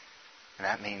 And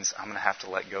that means I'm going to have to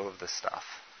let go of this stuff.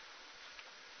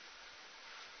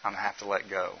 I'm going to have to let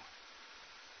go.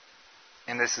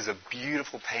 And this is a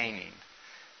beautiful painting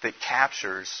that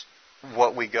captures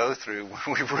what we go through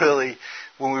when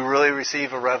we really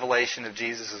receive a revelation of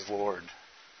Jesus as Lord.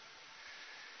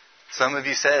 Some of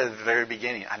you said at the very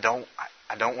beginning, I don't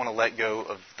want to let go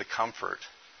of the comfort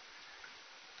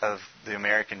of the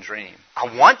American dream. I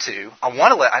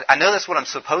know that's what I'm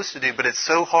supposed to do, but it's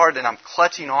so hard and I'm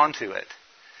clutching onto it.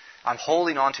 I'm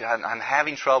holding onto it. I'm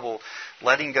having trouble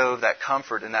letting go of that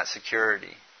comfort and that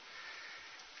security.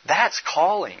 That's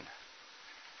calling.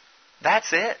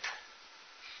 That's it.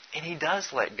 And he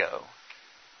does let go.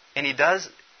 And he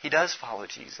does follow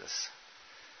Jesus.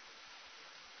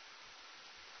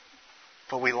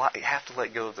 But we have to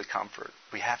let go of the comfort.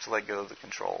 We have to let go of the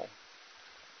control.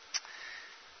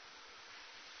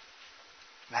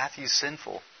 Matthew's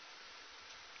sinful.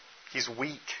 He's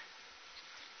weak.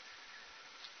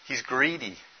 He's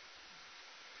greedy.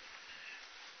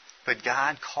 But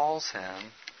God calls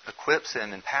him, equips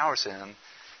him, empowers him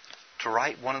to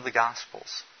write one of the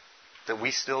Gospels that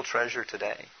we still treasure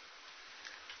today.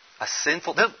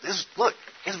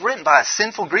 It's written by a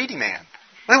sinful, greedy man.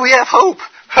 Then we have hope,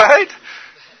 right?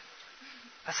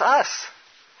 That's us.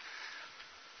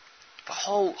 The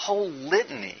whole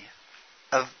litany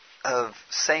of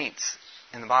saints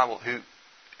in the Bible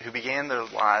who began their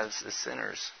lives as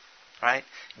sinners, right?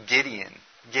 Gideon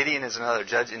is another.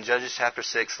 In Judges chapter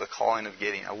 6, the calling of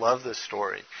Gideon. I love this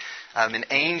story. An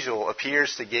angel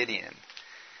appears to Gideon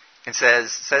and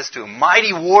says to him,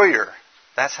 "Mighty warrior."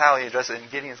 That's how he addresses it.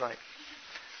 And Gideon's like,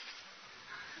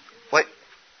 "Wait,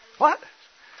 what?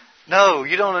 No,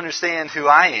 you don't understand who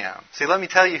I am. See, let me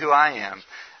tell you who I am.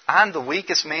 I'm the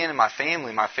weakest man in my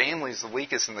family. My family is the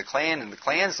weakest in the clan, and the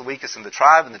clan is the weakest in the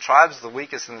tribe, and the tribe is the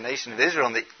weakest in the nation of Israel.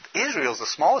 And Israel is the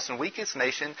smallest and weakest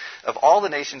nation of all the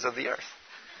nations of the earth."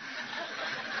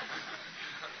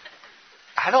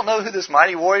 I don't know who this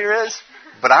mighty warrior is,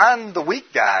 but I'm the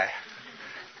weak guy.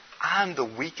 I'm the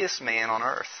weakest man on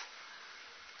earth.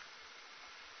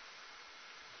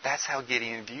 That's how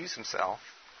Gideon views himself.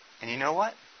 And you know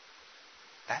what?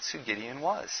 That's who Gideon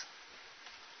was.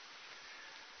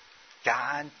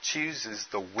 God chooses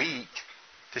the weak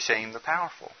to shame the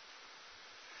powerful.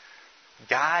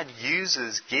 God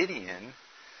uses Gideon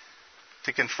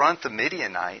to confront the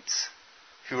Midianites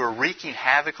who are wreaking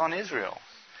havoc on Israel.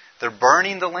 They're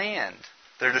burning the land.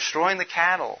 They're destroying the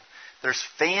cattle. There's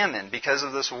famine because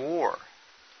of this war.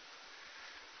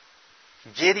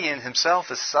 Gideon himself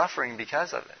is suffering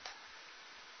because of it.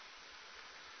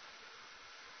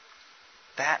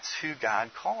 That's who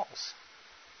God calls.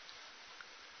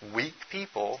 Weak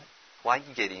people like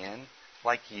Gideon,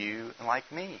 like you, and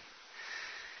like me.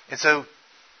 And so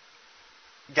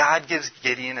God gives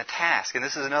Gideon a task. And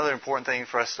this is another important thing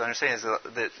for us to understand, is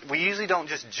that we usually don't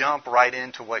just jump right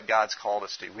into what God's called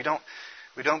us to. We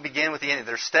don't begin with the end.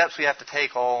 There's steps we have to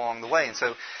take all along the way. And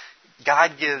so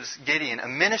God gives Gideon a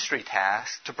ministry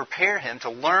task to prepare him to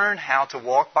learn how to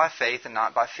walk by faith and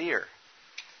not by fear.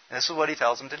 And this is what he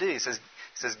tells him to do. He says,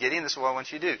 Gideon, this is what I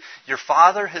want you to do. Your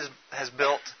father has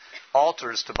built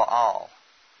altars to Baal,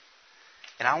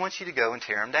 and I want you to go and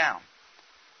tear them down.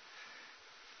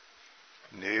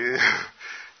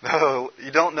 No,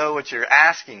 you don't know what you're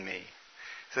asking me.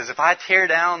 He says, if I tear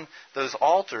down those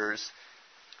altars,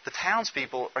 the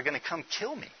townspeople are going to come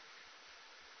kill me.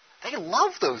 They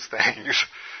love those things,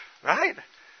 right?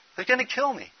 They're going to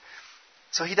kill me.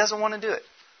 So he doesn't want to do it.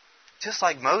 Just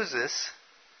like Moses,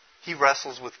 he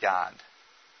wrestles with God.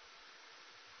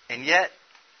 And yet,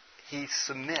 he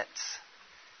submits.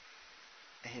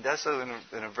 And he does so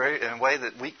in a way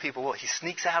that weak people will. He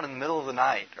sneaks out in the middle of the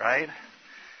night, right?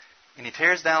 And he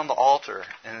tears down the altar.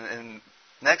 And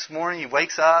next morning he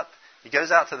wakes up, he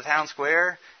goes out to the town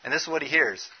square, and this is what he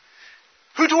hears.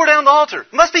 Who tore down the altar?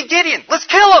 It must be Gideon. Let's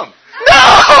kill him.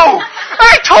 No!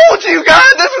 I told you,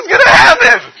 God, this was going to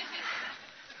happen.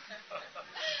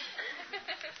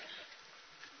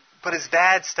 But his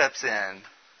dad steps in,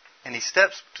 and he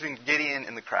steps between Gideon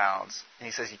and the crowds, and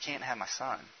he says, you can't have my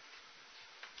son.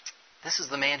 This is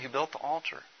the man who built the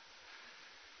altar.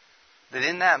 That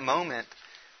in that moment,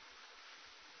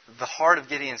 the heart of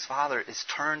Gideon's father is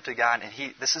turned to God,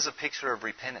 and this is a picture of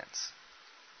repentance.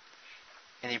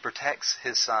 And he protects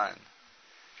his son,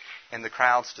 and the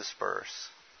crowds disperse.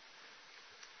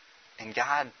 And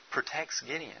God protects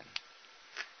Gideon.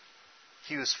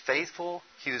 He was faithful.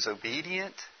 He was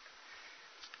obedient.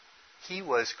 He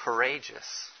was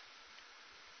courageous.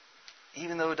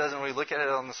 Even though it doesn't really look at it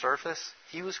on the surface,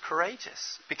 he was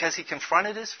courageous because he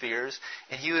confronted his fears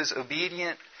and he was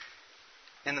obedient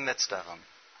in the midst of them.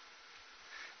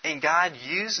 And God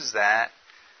uses that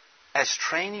as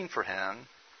training for him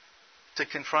to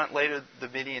confront later the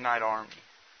Midianite army.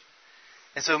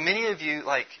 And so many of you,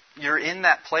 you're in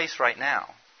that place right now.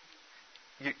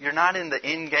 You're not in the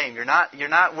end game. You're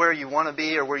not where you want to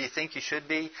be or where you think you should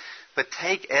be. But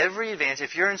take every advantage.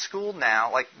 If you're in school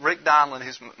now, like Rick Donlin,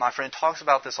 who's my friend, talks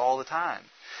about this all the time.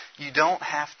 You don't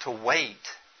have to wait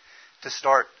to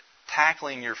start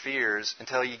tackling your fears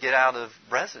until you get out of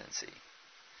residency.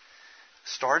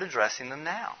 Start addressing them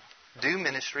now. Do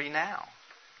ministry now.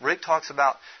 Rick talks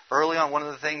about early on, one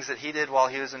of the things that he did while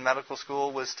he was in medical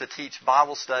school was to teach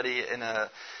Bible study in an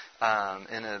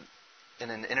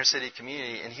inner city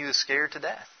community, and he was scared to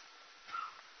death.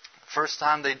 First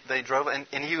time they drove,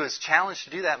 and he was challenged to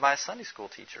do that by a Sunday school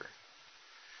teacher.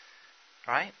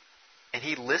 Right? And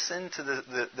he listened to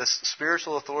the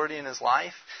spiritual authority in his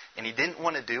life, and he didn't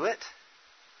want to do it.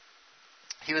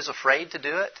 He was afraid to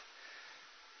do it.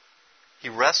 He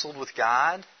wrestled with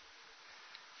God.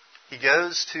 He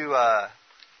goes to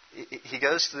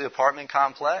the apartment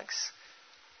complex.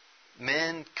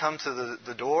 Men come to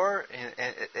the door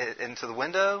and to the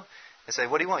window and say,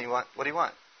 "What do you want? What do you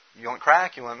want? You want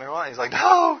crack? You want marijuana?" He's like,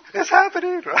 "No, it's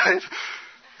happening!" Right?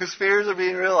 His fears are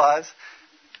being realized.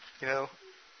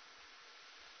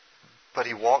 But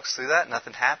he walks through that.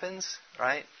 Nothing happens.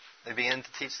 Right? They begin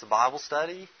to teach the Bible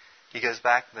study. He goes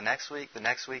back the next week, the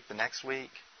next week, the next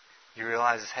week. He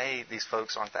realizes, hey, these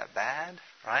folks aren't that bad.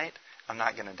 Right? I'm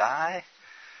not going to die.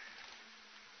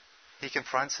 He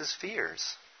confronts his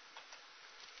fears.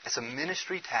 It's a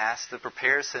ministry task that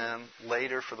prepares him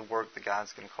later for the work that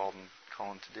God's going to call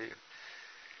him to do.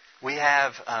 We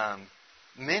have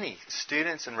many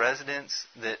students and residents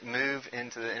that move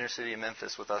into the inner city of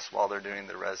Memphis with us while they're doing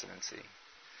their residency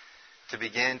to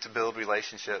begin to build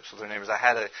relationships with their neighbors. I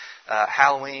had a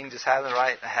Halloween, just having it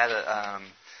right. I had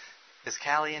is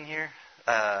Callie in here?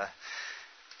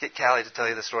 Get Callie to tell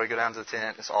you the story. Go down to the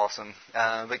tent. It's awesome.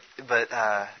 But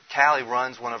Callie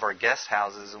runs one of our guest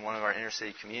houses in one of our inner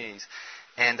city communities.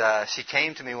 And she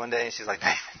came to me one day and she's like,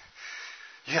 "Nathan,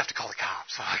 you have to call the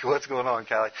cops." I'm like, "What's going on,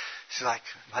 Callie?" She's like,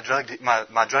 my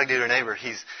drug dealer neighbor,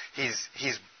 he's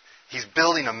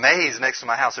building a maze next to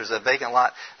my house. There's a vacant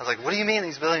lot. I was like, "What do you mean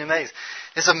he's building a maze?"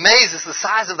 "It's a maze. It's the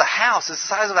size of the house. It's the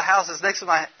size of the house that's next to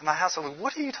my house." I'm like,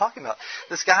 "What are you talking about?"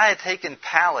 This guy had taken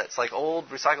pallets, like old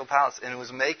recycled pallets, and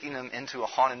was making them into a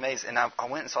haunted maze. And I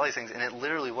went and saw these things, and it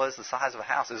literally was the size of a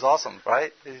house. It was awesome,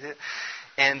 right?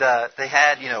 And they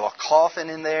had, a coffin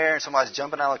in there, and somebody's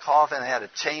jumping out of the coffin. They had a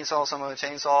chainsaw, someone with a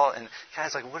chainsaw. And the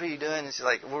guy's like, what are you doing? And she's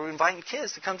like, we're inviting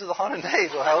kids to come to the haunted maze.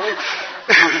 Well, Halloween.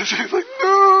 And she's like,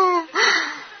 no.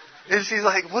 And she's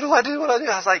like, what do I do? I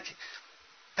was like,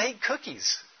 bake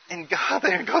cookies and go out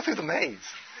there and go through the maze.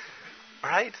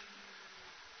 Right?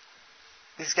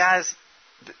 These guys,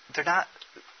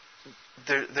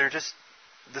 they're just,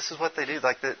 this is what they do.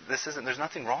 Like, there's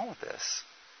nothing wrong with this.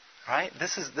 Right?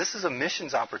 This is a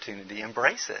missions opportunity.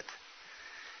 Embrace it.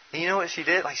 And you know what she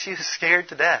did? Like, she was scared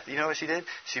to death. You know what she did?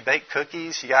 She baked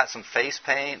cookies. She got some face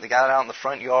paint. They got it out in the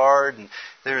front yard. And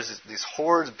there's these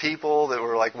hordes of people that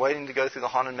were like waiting to go through the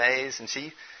haunted maze. And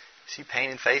she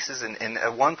painted faces. And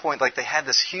at one point, like, they had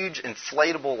this huge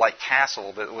inflatable like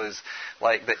castle that was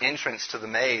like the entrance to the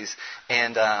maze.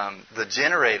 And the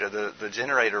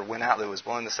generator went out that was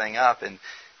blowing this thing up. And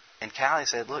Callie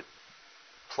said, look,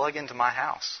 plug into my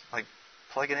house. Like,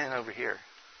 plug it in over here.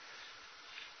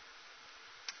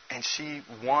 And she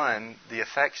won the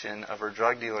affection of her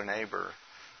drug dealer neighbor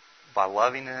by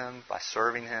loving him, by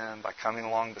serving him, by coming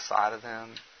along beside of him.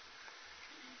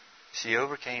 She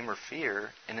overcame her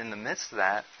fear, and in the midst of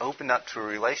that, opened up to a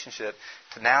relationship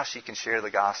to now she can share the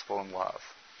gospel in love.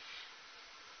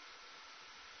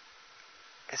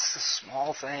 It's a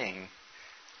small thing.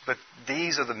 But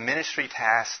these are the ministry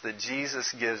tasks that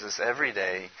Jesus gives us every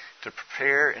day to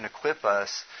prepare and equip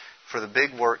us for the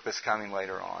big work that's coming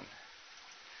later on.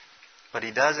 But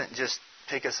He doesn't just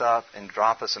pick us up and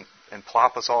drop us and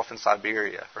plop us off in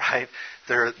Siberia, right?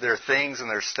 There are things and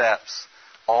there are steps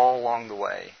all along the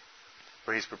way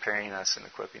where He's preparing us and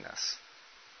equipping us.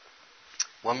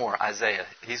 One more, Isaiah.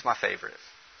 He's my favorite,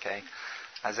 okay?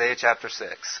 Isaiah chapter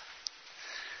 6.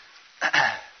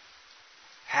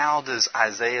 How does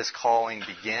Isaiah's calling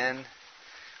begin?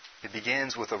 It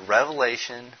begins with a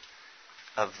revelation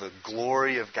of the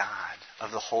glory of God,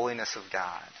 of the holiness of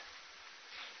God.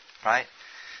 Right?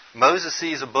 Moses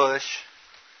sees a bush.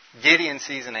 Gideon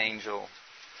sees an angel.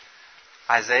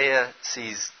 Isaiah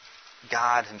sees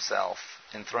God Himself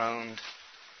enthroned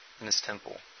in His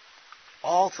temple.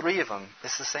 All three of them,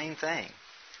 it's the same thing.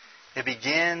 It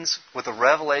begins with a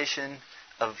revelation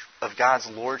of God's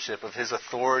lordship, of His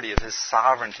authority, of His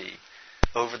sovereignty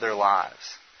over their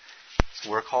lives. It's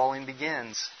where calling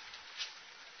begins.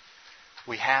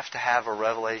 We have to have a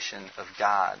revelation of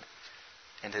God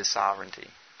and His sovereignty.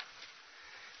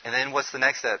 And then what's the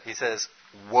next step? He says,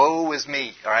 woe is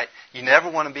me. All right? You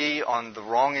never want to be on the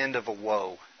wrong end of a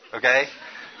woe. Okay?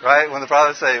 Right? When the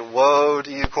prophets say, woe to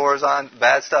you, Chorazin,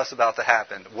 bad stuff's about to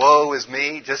happen. Woe is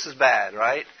me, just as bad,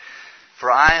 right?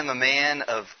 For I am a man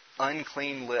of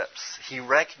unclean lips. He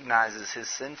recognizes his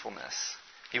sinfulness.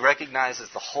 He recognizes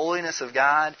the holiness of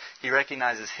God. He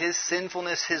recognizes His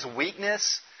sinfulness, His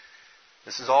weakness.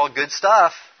 This is all good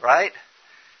stuff, right?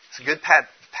 It's a good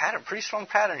pattern, pretty strong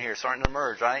pattern here starting to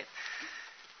emerge, right?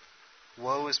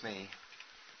 Woe is me.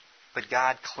 But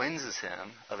God cleanses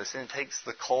him of his sin, takes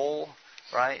the coal,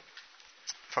 right,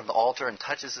 from the altar and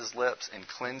touches his lips and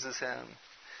cleanses him.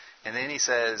 And then He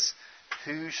says,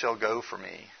 who shall go for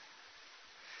me?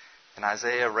 And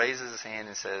Isaiah raises his hand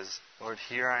and says, Lord,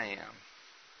 here I am.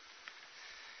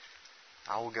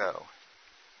 I will go.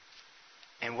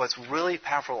 And what's really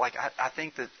powerful, like I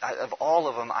think that of all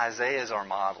of them, Isaiah is our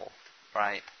model,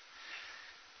 right?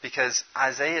 Because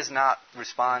Isaiah is not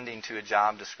responding to a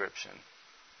job description.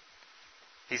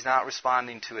 He's not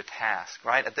responding to a task,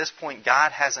 right? At this point,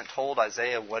 God hasn't told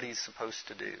Isaiah what he's supposed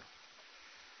to do.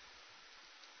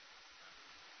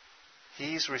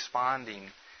 He's responding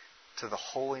to the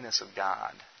holiness of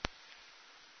God.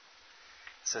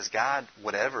 It says, God,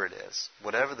 whatever it is,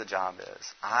 whatever the job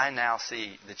is, I now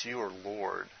see that you are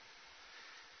Lord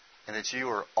and that you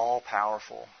are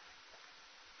all-powerful.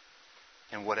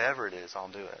 And whatever it is,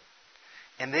 I'll do it.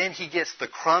 And then he gets the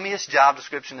crummiest job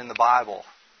description in the Bible.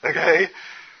 Okay?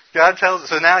 God tells us.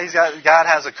 So now God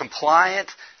has a compliant,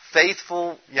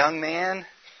 faithful young man.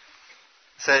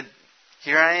 Said,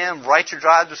 here I am, write your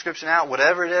job description out.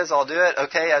 Whatever it is, I'll do it.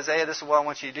 Okay, Isaiah, this is what I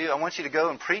want you to do. I want you to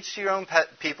go and preach to your own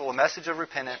people a message of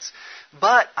repentance.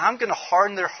 But I'm going to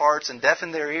harden their hearts and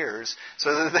deafen their ears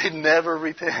so that they never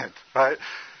repent. Right?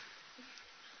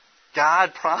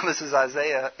 God promises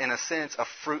Isaiah, in a sense, a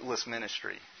fruitless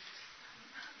ministry.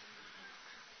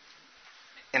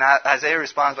 And Isaiah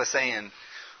responds by saying,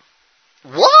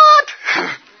 what?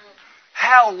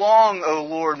 How long, O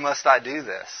Lord, must I do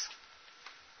this?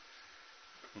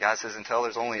 And God says, until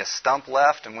there's only a stump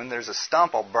left, and when there's a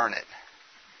stump, I'll burn it.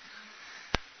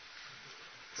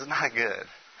 This is not good.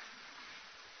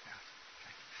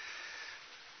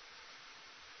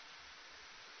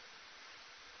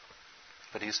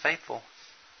 But He was faithful.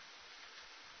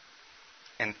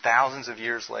 And thousands of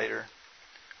years later,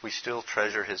 we still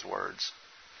treasure His words.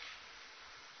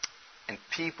 And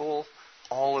people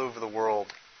all over the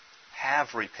world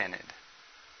have repented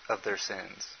of their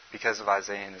sins because of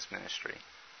Isaiah and his ministry.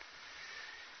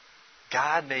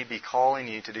 God may be calling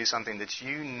you to do something that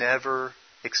you never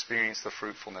experienced the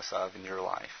fruitfulness of in your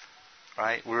life.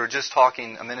 Right? We were just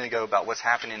talking a minute ago about what's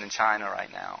happening in China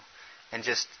right now. And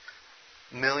just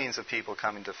millions of people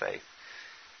coming to faith.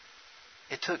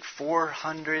 It took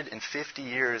 450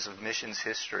 years of missions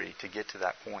history to get to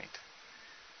that point.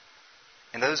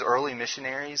 And those early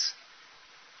missionaries,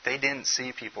 they didn't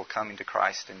see people coming to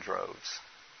Christ in droves.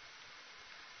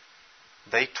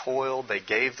 They toiled, they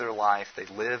gave their life, they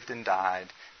lived and died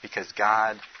because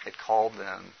God had called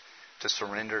them to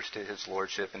surrender to His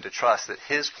Lordship and to trust that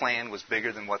His plan was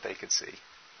bigger than what they could see.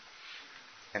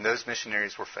 And those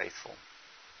missionaries were faithful.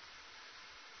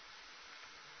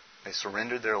 They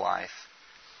surrendered their life,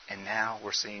 and now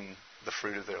we're seeing the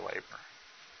fruit of their labor.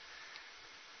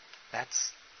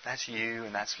 That's you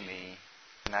and that's me,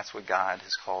 and that's what God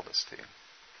has called us to.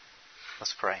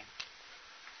 Let's pray.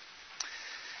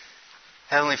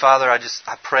 Heavenly Father, I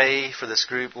pray for this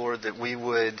group, Lord, that we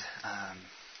would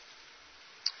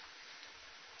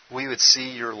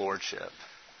see Your Lordship,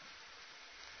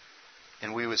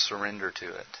 and we would surrender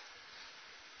to it.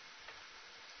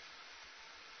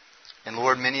 And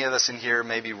Lord, many of us in here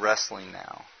may be wrestling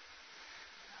now,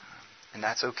 and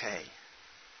that's okay.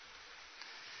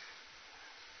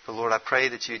 But Lord, I pray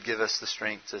that You'd give us the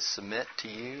strength to submit to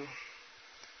You,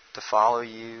 to follow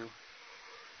You,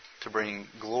 to bring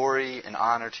glory and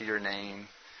honor to Your name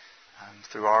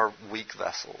through our weak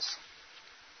vessels.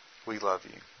 We love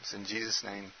You. It's in Jesus'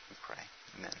 name we pray.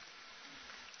 Amen.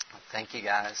 Thank you,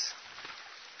 guys.